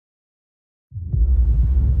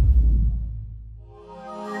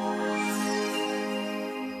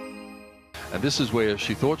And this is where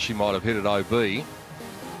she thought she might have hit it OB.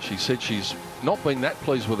 She said she's not been that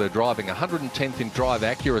pleased with her driving. 110th in drive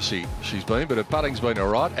accuracy she's been, but her putting's been all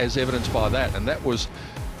right, as evidenced by that. And that was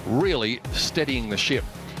really steadying the ship.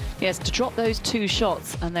 Yes, to drop those 2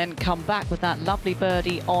 shots and then come back with that lovely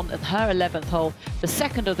birdie on her 11th hole, the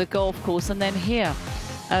second of the golf course, and then here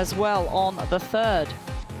as well on the 3rd.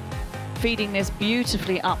 Feeding this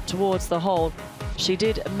beautifully up towards the hole. She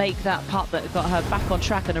did make that putt that got her back on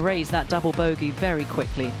track and erased that double bogey very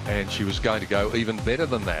quickly. And she was going to go even better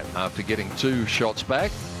than that. After getting 2 shots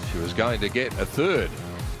back, she was going to get a 3rd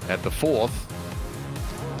at the 4th.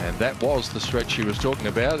 And that was the stretch she was talking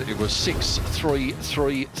about. It was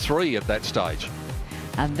 6-3-3-3 at that stage.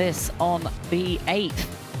 And this on the 8th.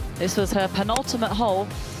 This was her penultimate hole.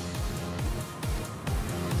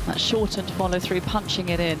 That shortened follow through, punching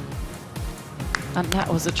it in. And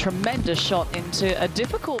that was a tremendous shot into a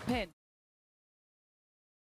difficult pin.